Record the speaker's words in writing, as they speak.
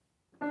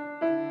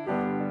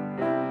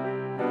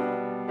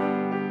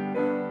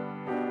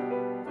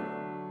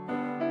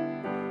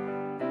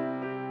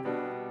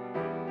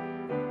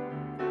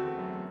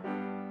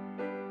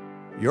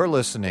You're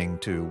listening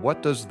to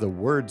What Does the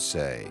Word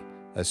Say?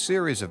 A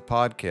series of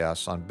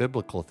podcasts on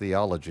biblical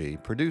theology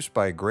produced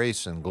by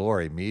Grace and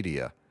Glory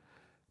Media.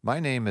 My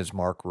name is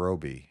Mark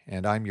Roby,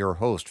 and I'm your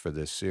host for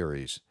this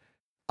series.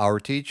 Our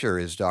teacher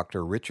is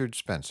Dr. Richard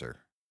Spencer.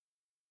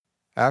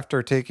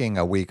 After taking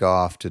a week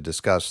off to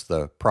discuss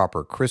the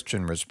proper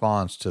Christian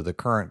response to the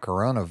current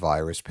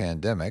coronavirus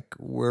pandemic,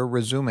 we're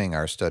resuming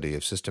our study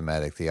of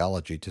systematic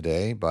theology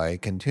today by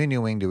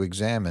continuing to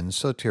examine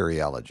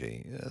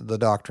soteriology, the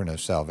doctrine of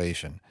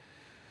salvation.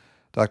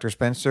 Dr.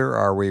 Spencer,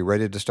 are we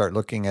ready to start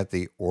looking at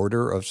the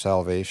order of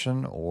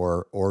salvation,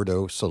 or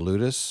Ordo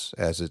Salutis,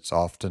 as it's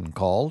often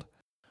called?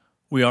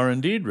 We are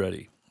indeed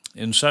ready.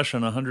 In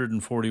session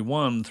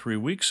 141, 3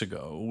 weeks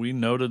ago, we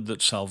noted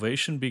that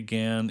salvation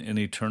began in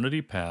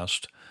eternity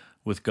past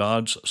with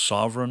God's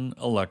sovereign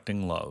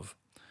electing love.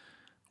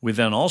 We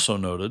then also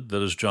noted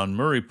that, as John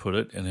Murray put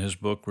it in his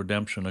book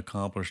Redemption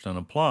Accomplished and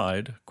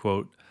Applied,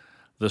 quote,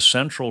 "The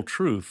central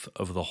truth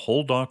of the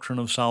whole doctrine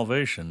of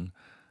salvation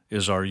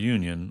is our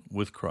union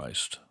with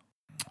Christ."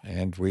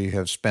 And we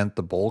have spent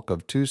the bulk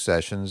of 2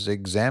 sessions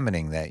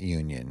examining that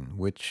union,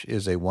 which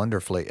is a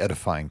wonderfully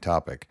edifying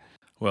topic.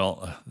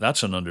 Well,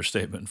 that's an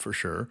understatement for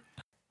sure.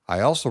 I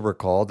also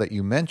recall that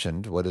you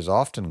mentioned what is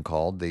often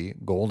called the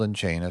golden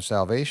chain of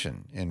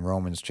salvation in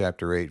Romans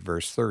chapter 8,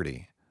 verse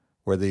 30,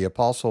 where the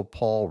Apostle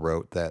Paul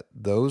wrote that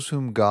those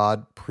whom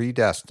God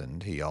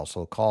predestined, he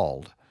also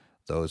called.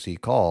 Those he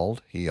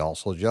called, he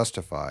also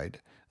justified.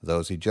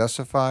 Those he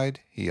justified,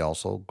 he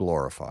also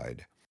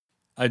glorified.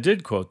 I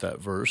did quote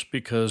that verse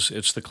because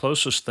it's the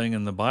closest thing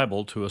in the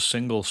Bible to a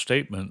single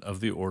statement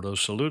of the Ordo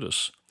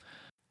Salutis.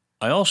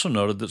 I also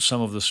noted that some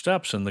of the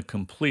steps in the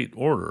complete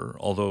order,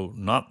 although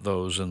not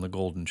those in the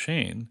golden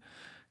chain,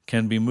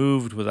 can be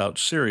moved without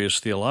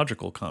serious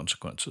theological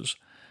consequences,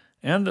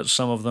 and that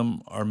some of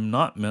them are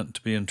not meant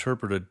to be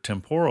interpreted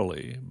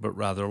temporally, but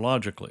rather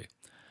logically.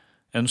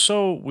 And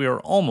so we are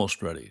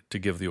almost ready to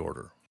give the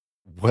order.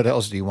 What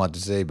else do you want to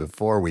say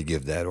before we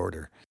give that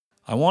order?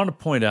 I want to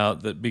point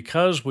out that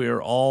because we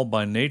are all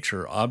by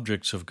nature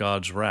objects of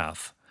God's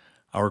wrath,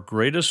 our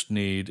greatest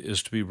need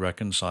is to be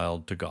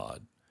reconciled to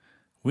God.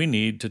 We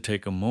need to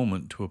take a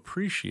moment to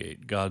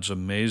appreciate God's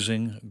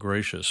amazing,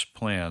 gracious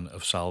plan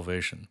of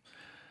salvation.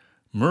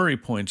 Murray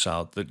points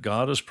out that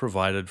God has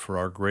provided for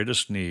our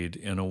greatest need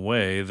in a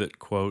way that,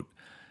 quote,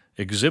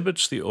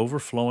 exhibits the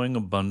overflowing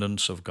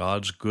abundance of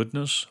God's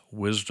goodness,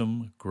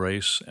 wisdom,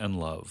 grace, and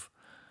love.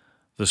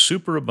 The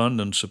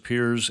superabundance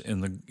appears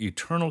in the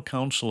eternal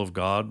counsel of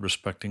God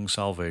respecting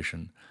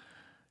salvation.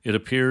 It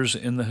appears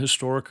in the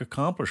historic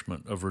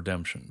accomplishment of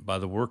redemption by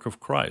the work of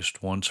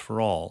Christ once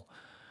for all,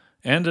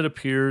 and it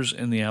appears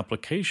in the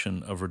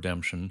application of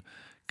redemption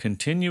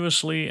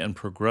continuously and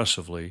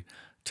progressively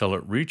till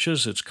it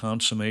reaches its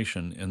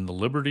consummation in the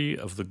liberty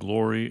of the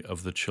glory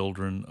of the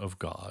children of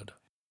God.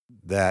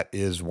 That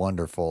is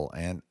wonderful,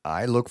 and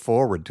I look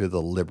forward to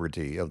the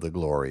liberty of the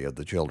glory of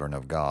the children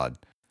of God.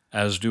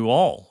 As do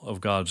all of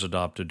God's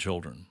adopted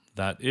children.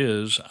 That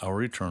is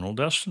our eternal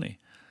destiny.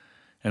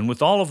 And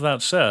with all of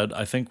that said,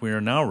 I think we are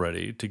now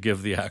ready to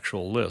give the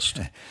actual list.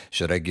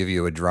 Should I give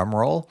you a drum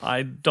roll?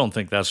 I don't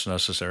think that's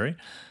necessary.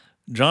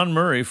 John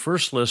Murray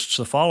first lists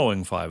the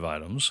following 5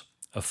 items: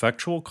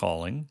 effectual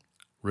calling,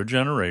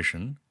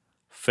 regeneration,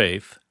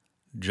 faith,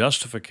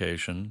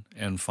 justification,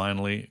 and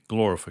finally,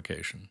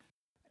 glorification.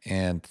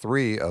 And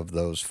 3 of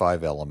those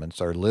 5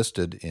 elements are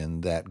listed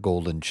in that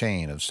golden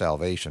chain of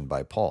salvation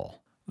by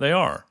Paul. They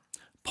are.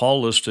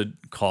 Paul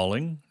listed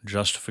calling,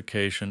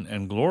 justification,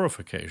 and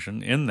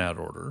glorification in that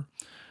order.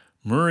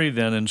 Murray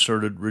then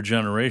inserted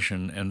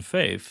regeneration and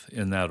faith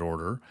in that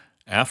order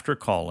after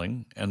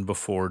calling and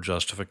before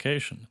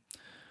justification.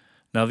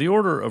 Now, the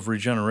order of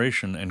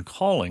regeneration and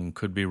calling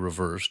could be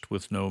reversed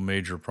with no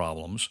major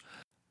problems,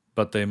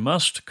 but they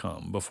must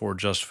come before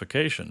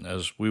justification,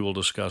 as we will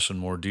discuss in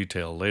more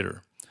detail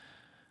later.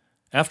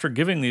 After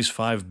giving these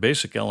 5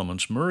 basic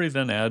elements, Murray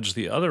then adds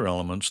the other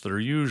elements that are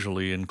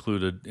usually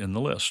included in the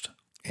list.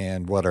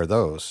 And what are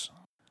those?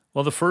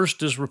 Well, the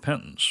first is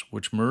repentance,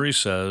 which Murray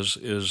says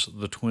is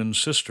the twin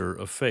sister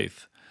of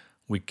faith.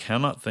 We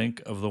cannot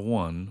think of the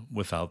one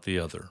without the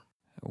other.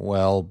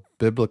 Well,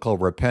 biblical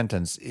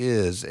repentance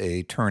is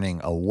a turning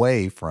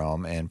away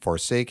from and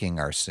forsaking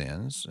our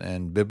sins,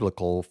 and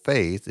biblical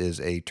faith is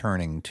a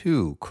turning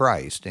to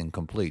Christ in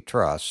complete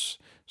trust.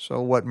 So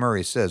what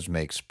Murray says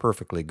makes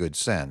perfectly good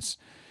sense.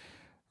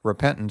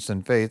 Repentance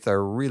and faith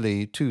are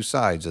really 2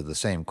 sides of the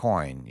same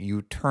coin.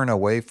 You turn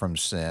away from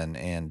sin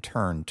and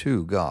turn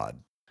to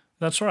God.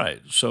 That's right.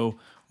 So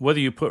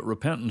whether you put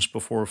repentance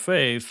before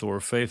faith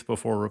or faith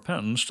before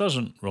repentance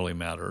doesn't really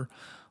matter,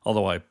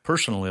 although I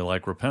personally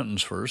like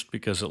repentance first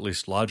because at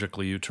least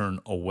logically you turn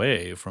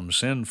away from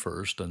sin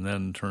first and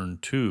then turn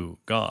to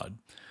God.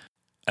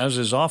 As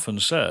is often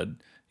said,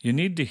 you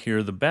need to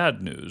hear the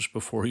bad news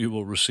before you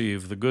will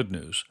receive the good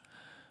news.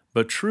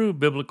 But true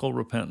biblical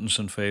repentance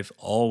and faith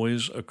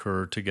always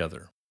occur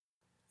together.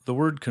 The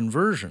word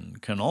conversion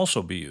can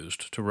also be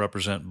used to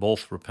represent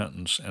both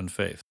repentance and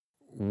faith.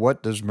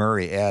 What does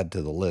Murray add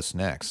to the list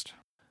next?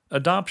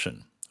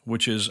 Adoption,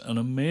 which is an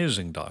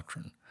amazing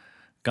doctrine.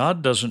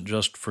 God doesn't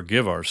just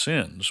forgive our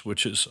sins,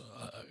 which is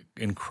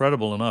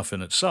incredible enough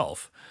in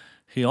itself.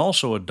 He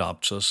also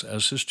adopts us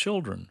as his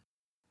children.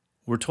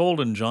 We're told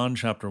in John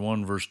chapter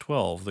 1, verse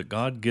 12, that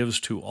God gives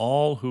to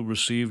all who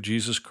receive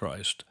Jesus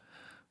Christ,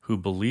 who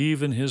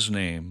believe in his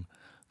name,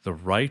 the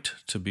right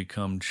to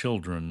become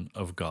children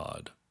of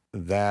God.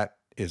 That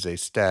is a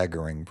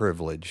staggering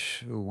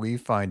privilege. We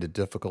find it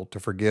difficult to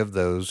forgive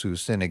those who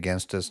sin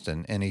against us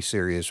in any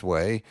serious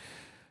way,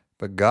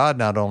 but God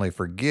not only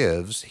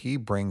forgives, he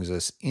brings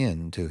us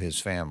into his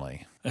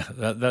family.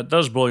 That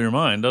does blow your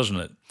mind, doesn't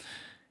it?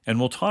 And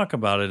we'll talk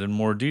about it in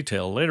more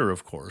detail later,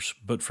 of course,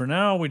 but for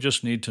now we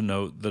just need to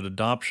note that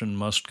adoption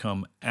must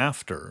come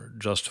after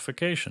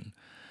justification.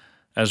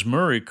 As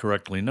Murray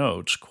correctly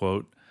notes,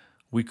 quote,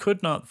 "We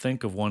could not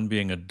think of one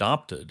being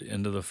adopted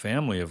into the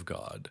family of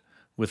God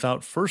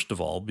without first of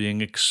all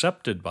being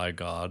accepted by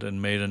God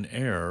and made an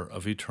heir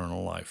of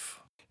eternal life."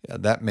 Yeah,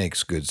 that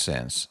makes good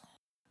sense.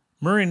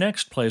 Murray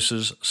next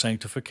places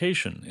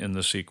sanctification in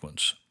the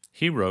sequence.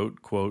 He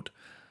wrote, quote,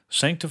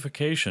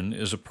 "Sanctification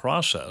is a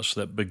process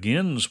that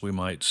begins, we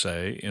might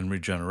say, in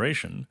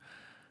regeneration,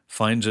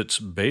 finds its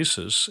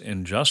basis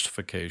in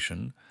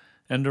justification,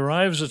 and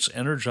derives its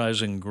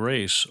energizing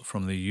grace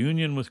from the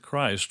union with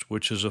Christ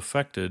which is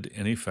effected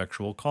in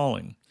effectual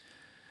calling.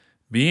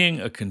 Being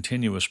a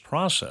continuous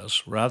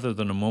process rather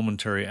than a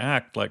momentary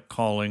act like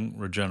calling,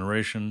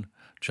 regeneration,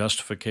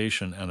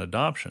 justification, and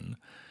adoption,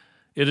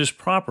 it is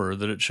proper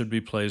that it should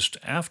be placed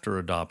after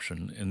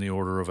adoption in the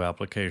order of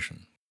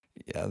application."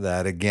 Yeah,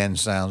 that again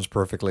sounds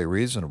perfectly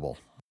reasonable.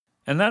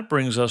 And that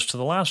brings us to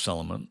the last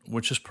element,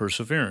 which is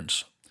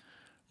perseverance.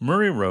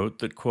 Murray wrote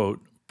that,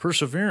 quote,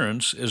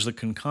 "Perseverance is the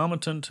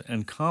concomitant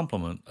and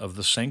complement of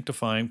the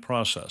sanctifying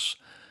process,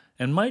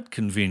 and might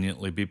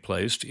conveniently be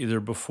placed either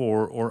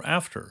before or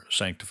after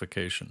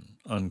sanctification,"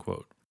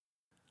 unquote.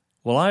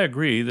 While I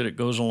agree that it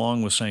goes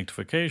along with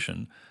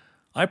sanctification,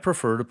 I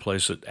prefer to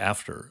place it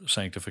after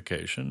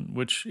sanctification,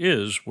 which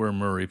is where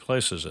Murray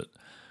places it,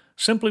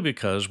 simply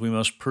because we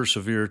must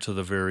persevere to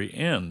the very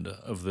end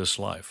of this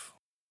life.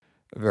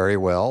 Very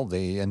well.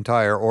 The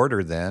entire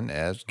order then,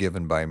 as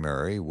given by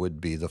Murray, would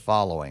be the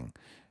following: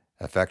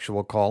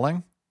 effectual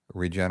calling,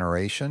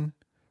 regeneration,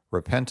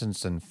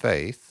 repentance and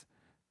faith,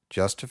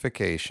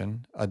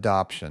 justification,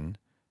 adoption,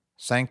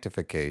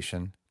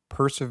 sanctification,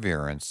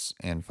 perseverance,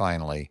 and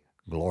finally,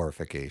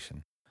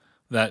 glorification.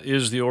 That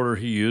is the order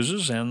he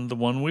uses and the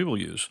one we will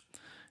use.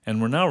 And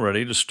we're now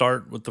ready to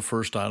start with the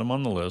first item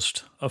on the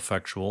list,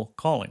 effectual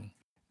calling.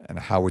 And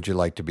how would you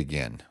like to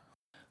begin?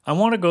 I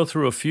want to go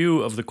through a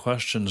few of the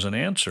questions and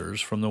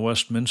answers from the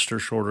Westminster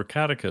Shorter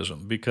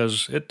Catechism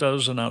because it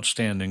does an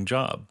outstanding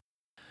job.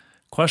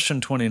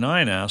 Question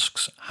 29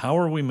 asks, how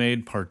are we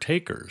made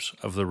partakers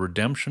of the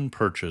redemption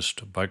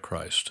purchased by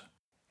Christ?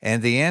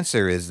 And the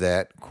answer is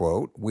that,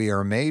 quote, "We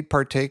are made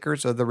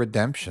partakers of the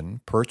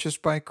redemption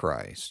purchased by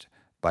Christ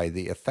by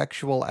the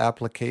effectual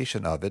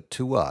application of it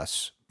to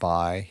us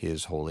by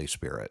his Holy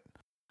Spirit."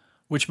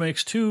 Which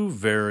makes two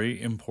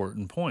very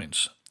important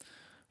points.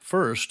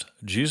 First,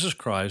 Jesus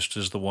Christ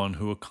is the one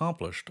who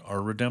accomplished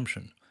our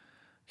redemption.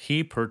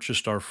 He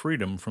purchased our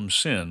freedom from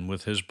sin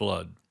with his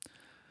blood.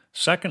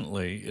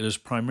 Secondly, it is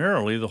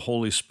primarily the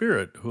Holy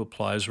Spirit who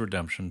applies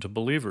redemption to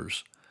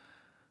believers.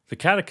 The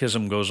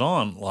Catechism goes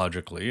on,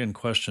 logically, in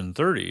question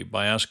 30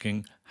 by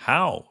asking,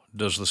 how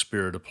does the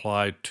Spirit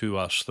apply to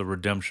us the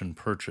redemption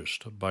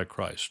purchased by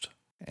Christ?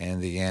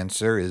 And the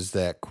answer is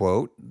that,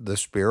 quote, "The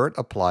Spirit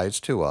applies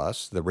to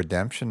us the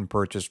redemption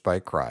purchased by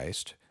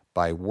Christ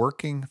by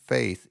working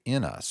faith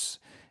in us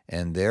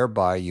and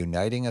thereby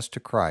uniting us to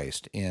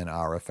Christ in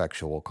our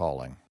effectual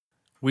calling."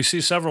 We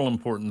see several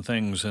important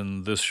things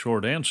in this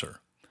short answer.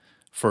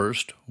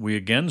 First, we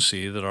again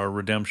see that our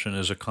redemption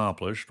is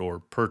accomplished or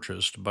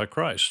purchased by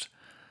Christ.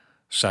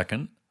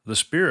 Second, the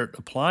Spirit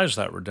applies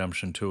that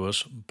redemption to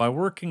us by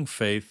working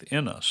faith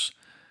in us.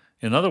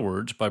 In other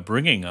words, by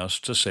bringing us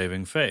to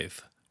saving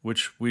faith,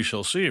 which we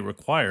shall see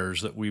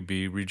requires that we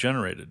be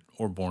regenerated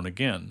or born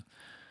again.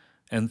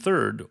 And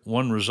third,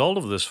 one result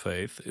of this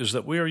faith is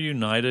that we are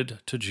united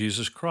to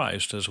Jesus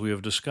Christ, as we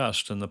have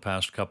discussed in the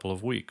past couple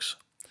of weeks.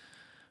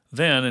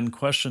 Then, in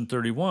question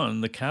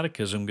 31, the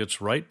Catechism gets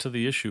right to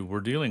the issue we're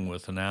dealing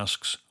with and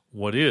asks,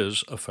 what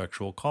is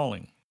effectual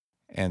calling?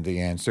 And the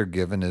answer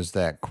given is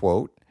that,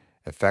 quote,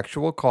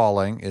 "Effectual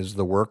calling is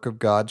the work of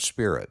God's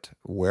Spirit,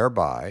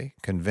 whereby,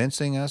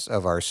 convincing us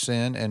of our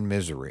sin and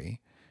misery,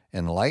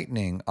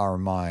 enlightening our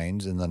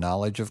minds in the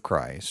knowledge of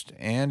Christ,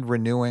 and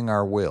renewing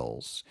our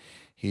wills,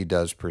 he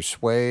does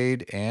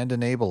persuade and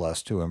enable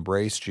us to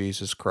embrace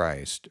Jesus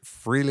Christ,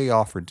 freely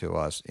offered to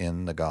us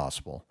in the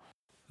gospel."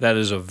 That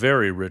is a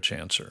very rich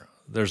answer.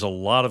 There's a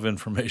lot of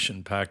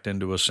information packed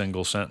into a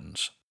single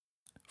sentence.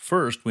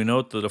 First, we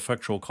note that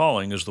effectual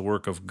calling is the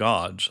work of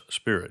God's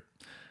Spirit.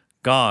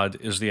 God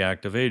is the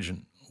active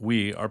agent.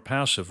 We are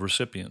passive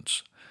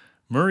recipients.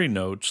 Murray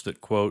notes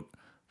that, quote,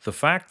 The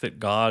fact that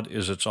God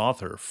is its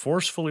author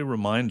forcefully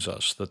reminds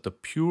us that the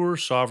pure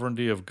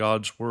sovereignty of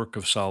God's work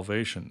of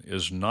salvation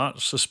is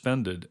not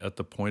suspended at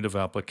the point of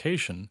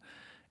application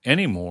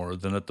any more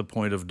than at the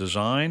point of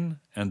design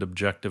and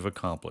objective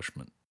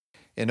accomplishment.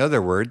 In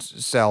other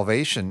words,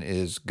 salvation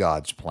is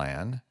God's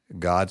plan,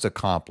 God's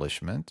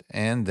accomplishment,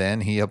 and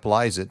then He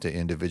applies it to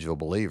individual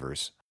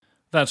believers.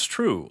 That's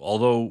true.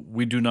 Although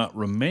we do not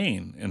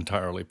remain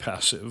entirely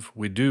passive,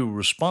 we do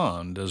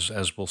respond,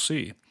 as we'll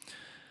see.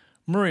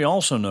 Murray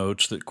also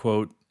notes that,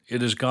 quote,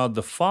 "It is God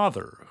the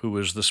Father who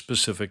is the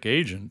specific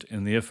agent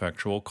in the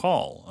effectual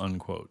call,"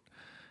 unquote.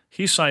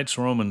 He cites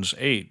Romans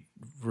 8,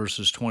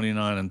 verses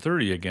 29 and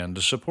 30 again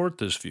to support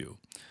this view.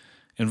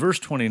 In verse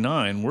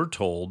 29, we're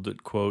told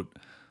that, quote,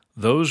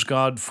 "Those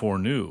God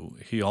foreknew,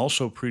 He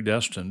also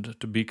predestined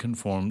to be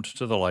conformed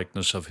to the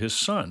likeness of His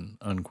Son,"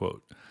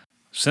 unquote.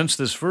 Since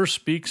this verse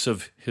speaks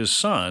of His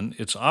Son,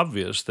 it's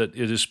obvious that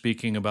it is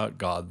speaking about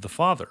God the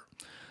Father.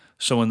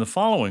 So in the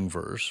following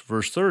verse,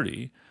 verse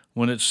 30,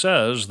 when it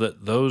says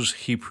that those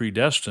He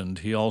predestined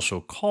He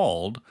also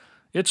called,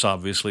 it's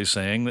obviously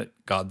saying that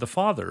God the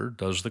Father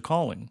does the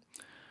calling.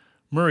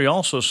 Murray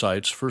also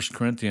cites 1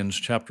 Corinthians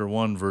chapter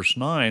 1, verse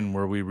 9,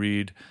 where we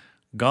read,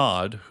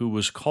 "God, who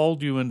has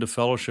called you into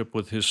fellowship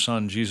with His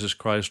Son, Jesus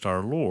Christ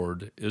our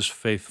Lord, is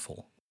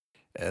faithful."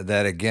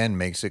 That again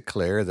makes it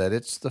clear that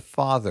it's the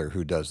Father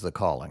who does the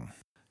calling.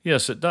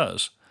 Yes, it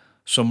does.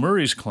 So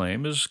Murray's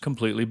claim is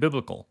completely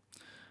biblical.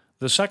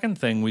 The second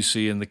thing we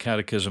see in the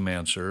Catechism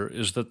answer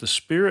is that the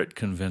Spirit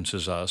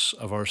convinces us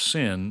of our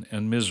sin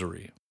and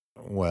misery.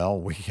 Well,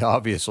 we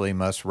obviously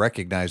must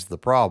recognize the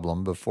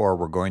problem before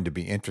we're going to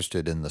be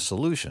interested in the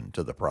solution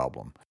to the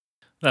problem.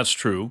 That's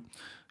true.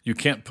 You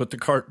can't put the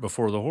cart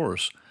before the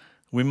horse.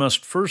 We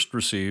must first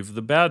receive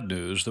the bad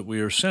news that we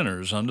are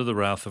sinners under the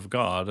wrath of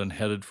God and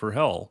headed for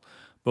hell,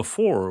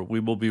 before we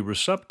will be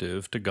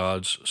receptive to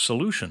God's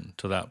solution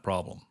to that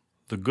problem,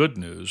 the good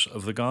news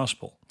of the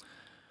gospel.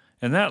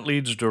 And that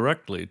leads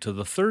directly to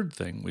the third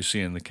thing we see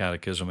in the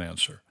Catechism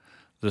answer.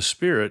 The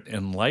Spirit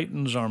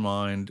enlightens our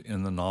mind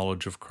in the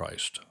knowledge of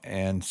Christ.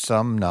 And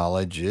some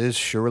knowledge is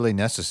surely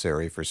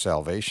necessary for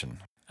salvation.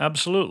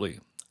 Absolutely.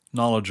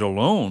 Knowledge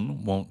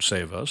alone won't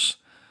save us,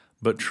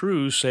 but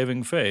true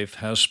saving faith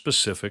has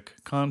specific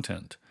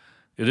content.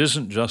 It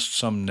isn't just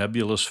some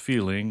nebulous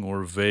feeling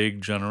or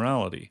vague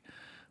generality.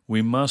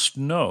 We must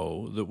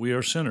know that we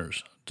are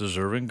sinners,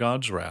 deserving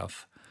God's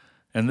wrath,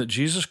 and that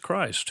Jesus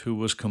Christ, who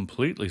was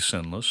completely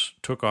sinless,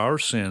 took our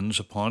sins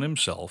upon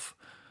Himself,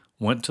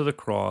 went to the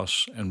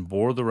cross, and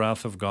bore the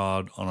wrath of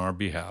God on our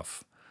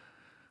behalf.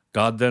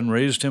 God then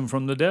raised Him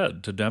from the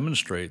dead to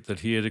demonstrate that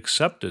He had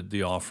accepted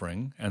the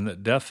offering and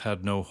that death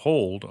had no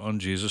hold on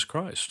Jesus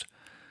Christ.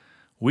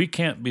 We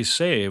can't be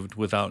saved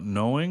without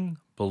knowing,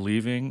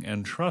 believing,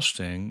 and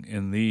trusting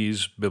in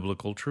these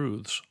biblical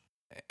truths.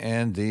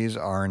 And these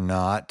are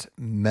not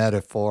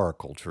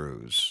metaphorical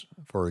truths.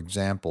 For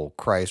example,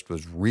 Christ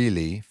was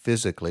really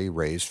physically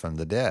raised from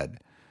the dead.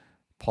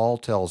 Paul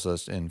tells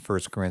us in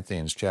 1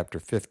 Corinthians chapter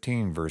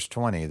 15, verse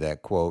 20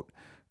 that, quote,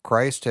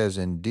 "Christ has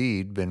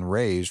indeed been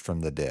raised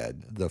from the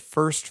dead, the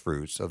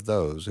firstfruits of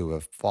those who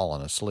have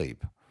fallen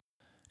asleep."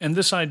 And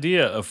this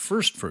idea of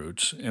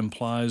firstfruits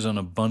implies an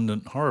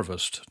abundant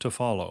harvest to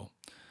follow.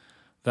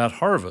 That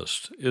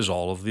harvest is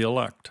all of the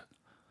elect.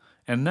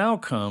 And now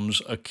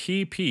comes a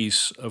key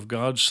piece of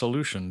God's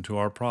solution to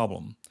our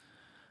problem.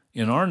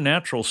 In our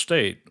natural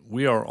state,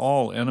 we are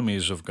all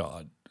enemies of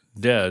God,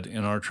 dead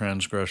in our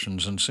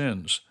transgressions and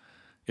sins.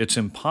 It's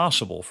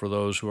impossible for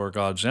those who are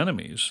God's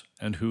enemies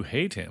and who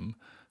hate Him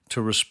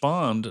to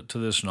respond to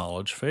this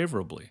knowledge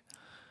favorably.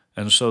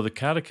 And so the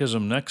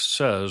Catechism next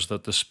says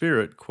that the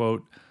Spirit,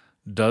 quote,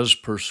 "does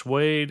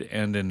persuade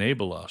and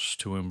enable us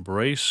to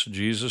embrace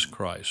Jesus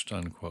Christ,"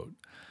 unquote.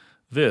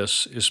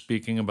 This is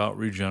speaking about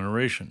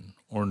regeneration,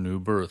 or new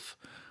birth,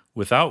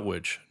 without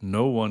which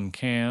no one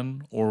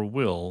can or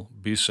will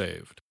be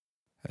saved.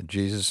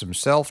 Jesus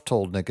Himself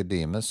told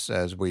Nicodemus,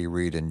 as we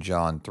read in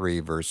John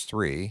 3, verse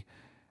 3,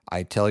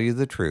 "I tell you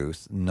the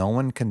truth, no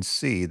one can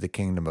see the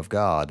kingdom of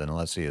God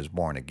unless he is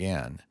born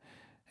again."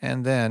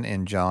 And then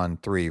in John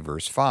 3,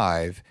 verse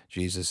 5,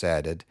 Jesus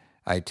added,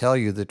 "I tell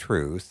you the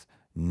truth,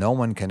 no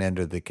one can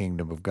enter the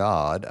kingdom of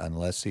God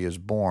unless he is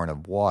born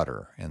of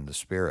water and the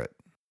Spirit."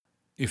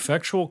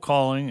 Effectual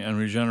calling and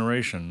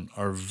regeneration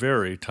are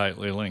very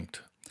tightly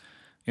linked.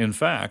 In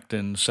fact,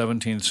 in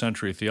 17th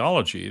century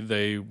theology,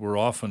 they were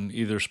often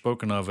either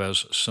spoken of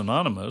as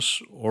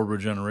synonymous or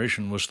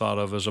regeneration was thought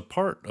of as a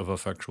part of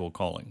effectual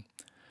calling.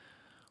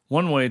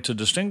 One way to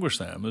distinguish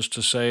them is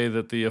to say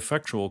that the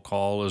effectual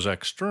call is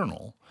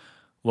external,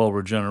 while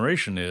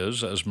regeneration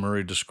is, as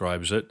Murray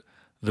describes it,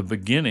 the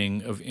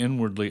beginning of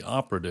inwardly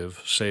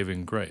operative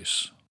saving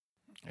grace.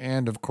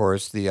 And of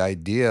course, the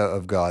idea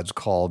of God's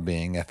call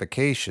being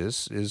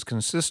efficacious is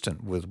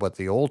consistent with what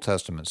the Old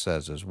Testament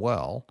says as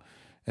well.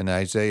 In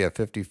Isaiah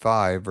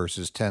 55,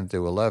 verses 10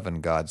 through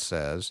 11, God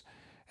says,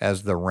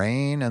 "As the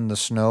rain and the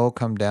snow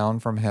come down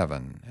from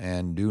heaven,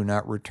 and do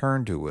not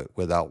return to it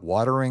without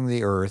watering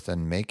the earth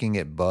and making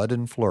it bud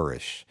and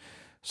flourish,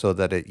 so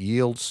that it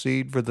yields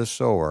seed for the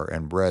sower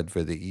and bread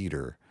for the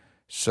eater.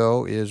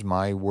 So is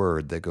my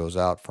word that goes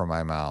out from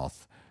my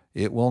mouth.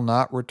 It will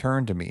not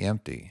return to me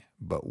empty,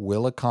 but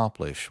will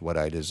accomplish what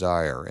I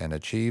desire and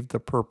achieve the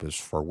purpose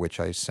for which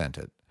I sent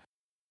it.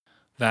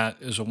 That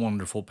is a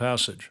wonderful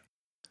passage.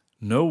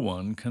 No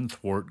one can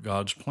thwart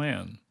God's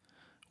plan.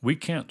 We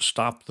can't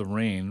stop the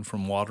rain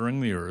from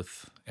watering the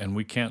earth, and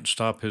we can't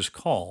stop his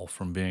call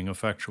from being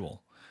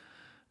effectual.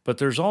 But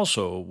there's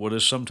also what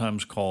is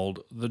sometimes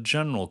called the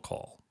general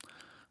call,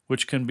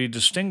 which can be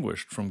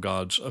distinguished from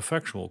God's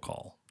effectual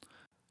call.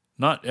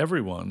 Not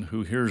everyone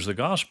who hears the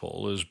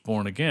gospel is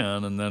born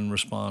again and then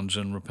responds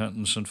in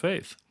repentance and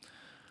faith.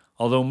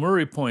 Although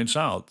Murray points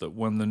out that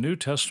when the New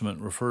Testament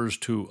refers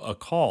to a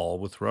call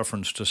with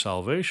reference to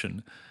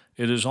salvation,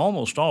 it is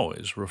almost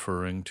always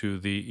referring to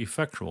the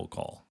effectual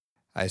call.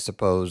 I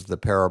suppose the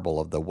parable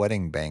of the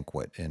wedding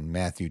banquet in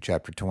Matthew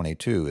chapter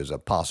 22 is a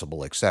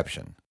possible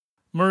exception.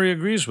 Murray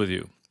agrees with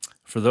you.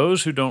 For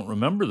those who don't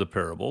remember the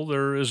parable,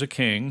 there is a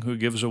king who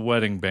gives a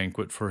wedding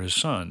banquet for his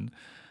son,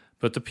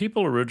 but the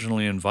people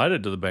originally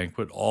invited to the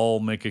banquet all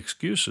make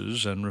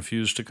excuses and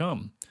refuse to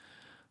come.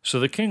 So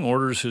the king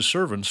orders his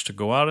servants to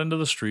go out into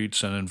the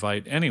streets and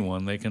invite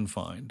anyone they can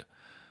find.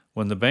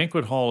 When the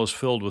banquet hall is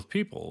filled with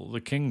people, the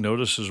king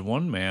notices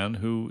one man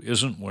who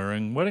isn't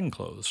wearing wedding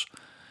clothes.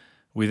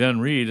 We then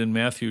read in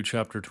Matthew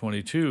chapter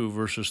 22,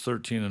 verses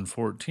 13 and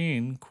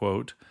 14,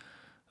 quote,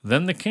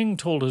 "Then the king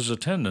told his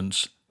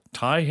attendants,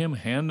 'Tie him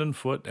hand and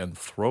foot and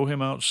throw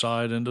him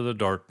outside into the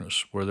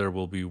darkness, where there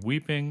will be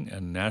weeping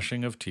and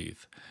gnashing of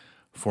teeth.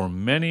 For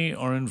many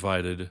are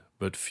invited,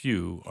 but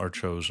few are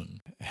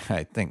chosen.'"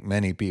 I think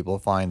many people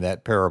find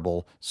that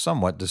parable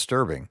somewhat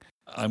disturbing.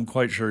 I'm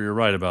quite sure you're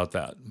right about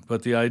that.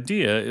 But the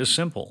idea is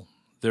simple.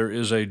 There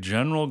is a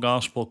general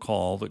gospel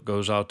call that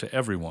goes out to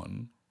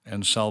everyone,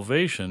 and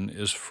salvation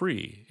is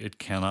free. It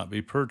cannot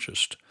be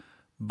purchased.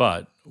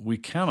 But we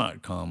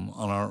cannot come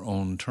on our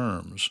own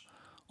terms.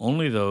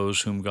 Only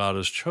those whom God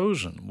has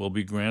chosen will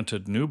be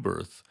granted new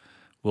birth,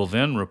 will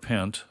then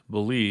repent,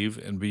 believe,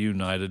 and be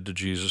united to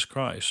Jesus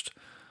Christ.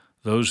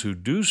 Those who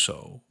do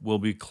so will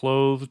be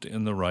clothed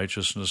in the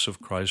righteousness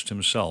of Christ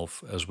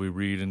himself, as we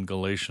read in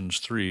Galatians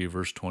 3,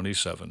 verse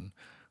 27,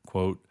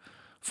 quote,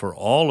 "For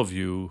all of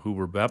you who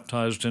were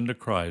baptized into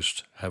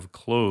Christ have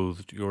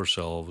clothed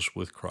yourselves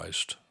with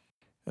Christ."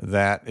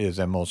 That is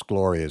a most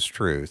glorious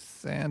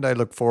truth, and I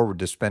look forward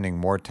to spending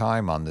more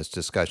time on this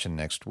discussion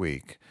next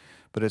week.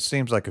 But it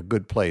seems like a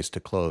good place to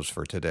close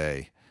for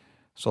today.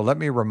 So let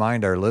me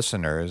remind our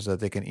listeners that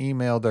they can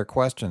email their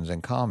questions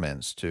and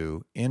comments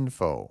to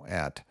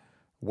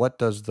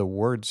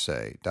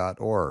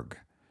info@whatdoesthewordsay.org.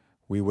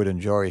 We would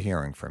enjoy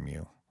hearing from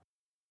you.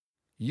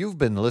 You've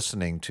been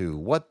listening to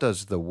What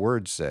Does the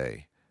Word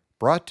Say?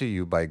 Brought to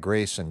you by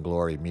Grace and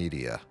Glory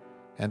Media.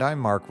 And I'm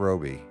Mark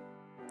Roby.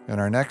 In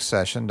our next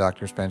session,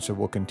 Dr. Spencer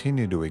will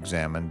continue to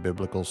examine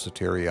biblical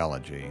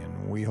soteriology,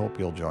 and we hope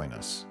you'll join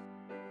us.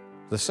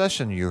 The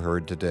session you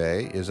heard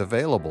today is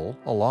available,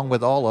 along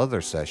with all other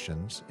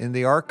sessions, in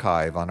the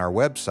archive on our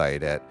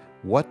website at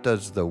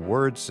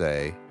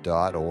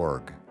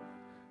whatdoesthewordsay.org.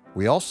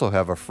 We also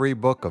have a free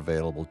book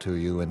available to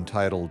you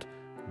entitled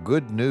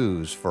Good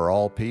News for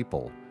All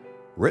People,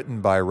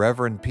 written by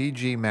Reverend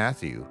P.G.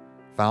 Matthew,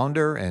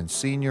 founder and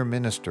senior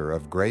minister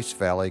of Grace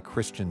Valley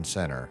Christian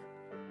Center.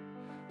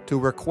 To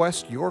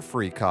request your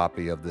free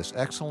copy of this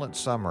excellent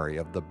summary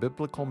of the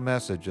biblical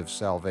message of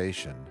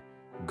salvation,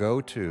 go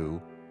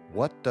to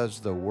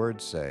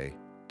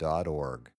whatdoesthewordsay.org.